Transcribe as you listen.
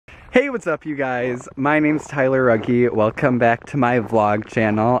Hey, what's up you guys? My name's Tyler Rugge. Welcome back to my vlog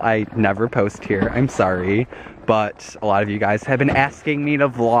channel. I never post here, I'm sorry, but a lot of you guys have been asking me to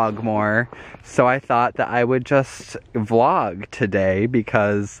vlog more, so I thought that I would just vlog today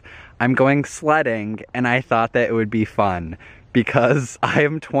because I'm going sledding and I thought that it would be fun because I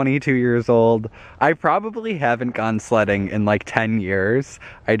am 22 years old. I probably haven't gone sledding in like 10 years.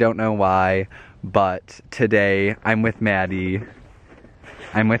 I don't know why, but today I'm with Maddie.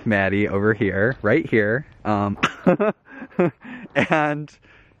 I'm with Maddie over here, right here, and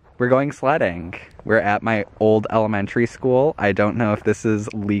we're going sledding. We're at my old elementary school. I don't know if this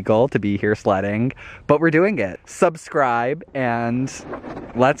is legal to be here sledding, but we're doing it. Subscribe and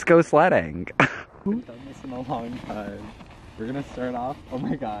let's go sledding. We've done this in a long time. We're gonna start off, oh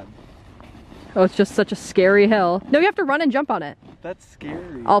my god. Oh, it's just such a scary hill. No, you have to run and jump on it. That's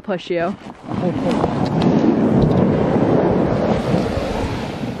scary. I'll push you.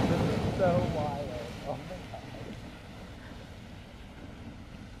 So wild. Oh my god.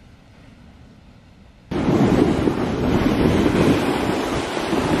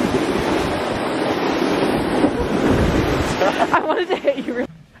 I wanted to hit you.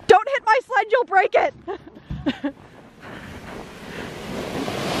 Don't hit my sled, you'll break it!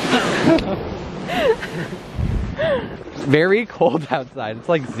 Very cold outside. It's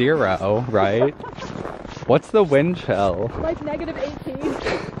like 0, right? What's the wind chill? Like -18.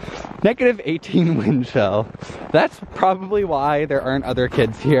 -18 wind chill. That's probably why there aren't other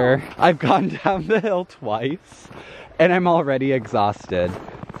kids here. I've gone down the hill twice and I'm already exhausted.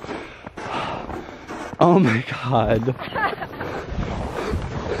 Oh my god.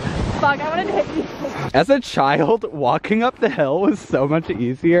 Fuck, I wanted to hit you. As a child, walking up the hill was so much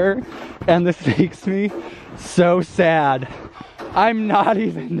easier, and this makes me so sad. I'm not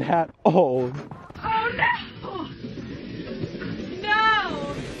even that old. Oh no!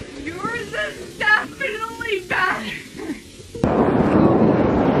 No! Yours is definitely better!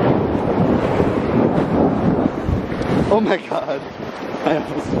 Oh my god. I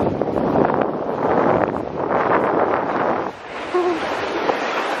almost...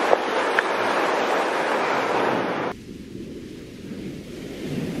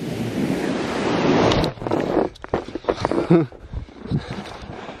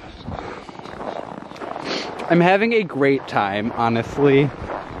 I'm having a great time, honestly.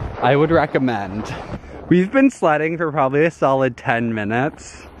 I would recommend. We've been sledding for probably a solid 10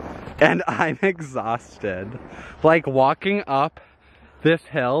 minutes and I'm exhausted. Like walking up this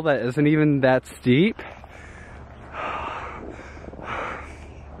hill that isn't even that steep.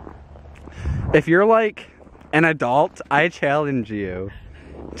 If you're like an adult, I challenge you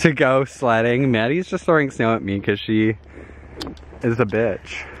to go sledding. Maddie's just throwing snow at me because she is a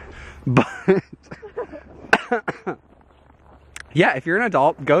bitch. But yeah, if you're an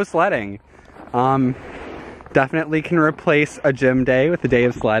adult, go sledding. Definitely can replace a gym day with a day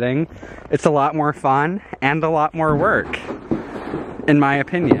of sledding. It's a lot more fun and a lot more work, in my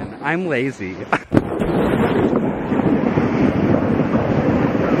opinion. I'm lazy.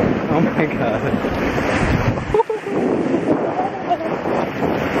 Oh my god.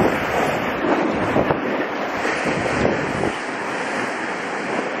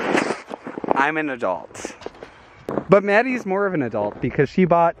 I'm an adult. But Maddie's more of an adult because she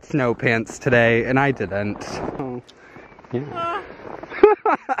bought snow pants today and I didn't. Oh, yeah.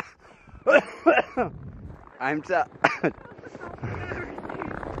 I'm just...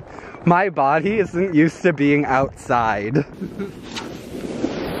 My body isn't used to being outside.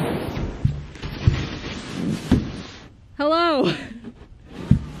 Hello.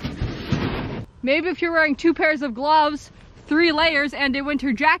 Maybe if you're wearing 2 pairs of gloves, 3 layers, and a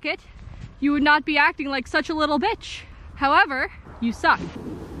winter jacket, you would not be acting like such a little bitch. However, you suck.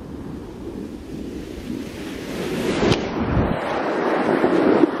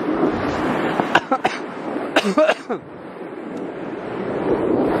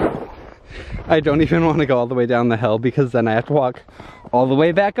 I don't even want to go all the way down the hill because then I have to walk all the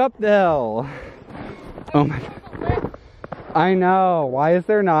way back up the hill. Oh my god. I know. Why is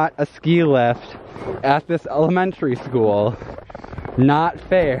there not a ski lift at this elementary school? Not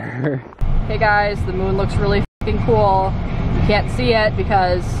fair. Hey guys, the moon looks really fucking cool. You can't see it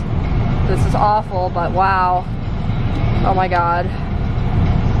because this is awful, but wow. Oh my god.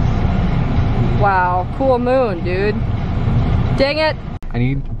 Wow, cool moon, dude. Dang it. I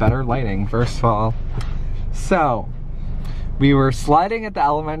need better lighting, first of all. So, we were sledding at the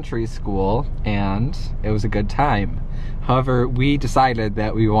elementary school and it was a good time. However, we decided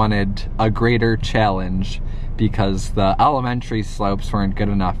that we wanted a greater challenge because the elementary slopes weren't good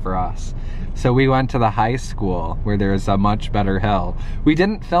enough for us. So we went to the high school where there's a much better hill. We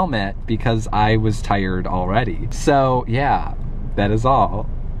didn't film it because I was tired already. So yeah, that is all.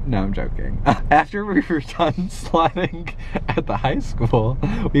 No, I'm joking. After we were done sledding at the high school,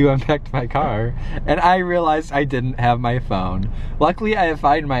 we went back to my car and I realized I didn't have my phone. Luckily, I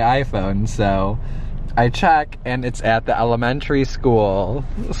found my iPhone, so I check and it's at the elementary school.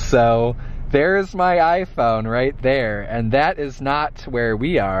 So there's my iPhone right there, and that is not where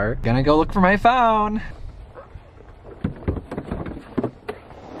we are. Gonna go look for my phone.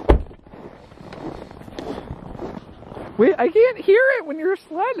 Wait, I can't hear it when you're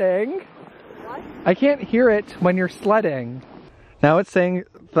sledding. What? I can't hear it when you're sledding. Now it's saying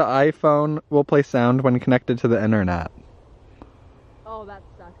the iPhone will play sound when connected to the internet. Oh, that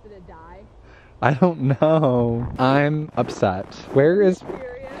sucks. Did it die? I don't know. I'm upset. Where is...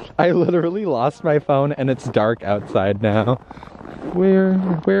 I literally lost my phone and it's dark outside now.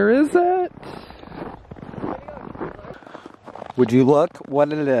 Where is it? Would you look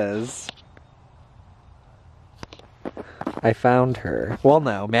what it is? I found her. Well,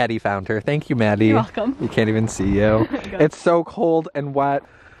 no, Maddie found her. Thank you, Maddie. You're welcome. You can't even see you. It's so cold and wet.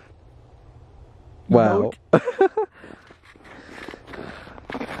 Wow.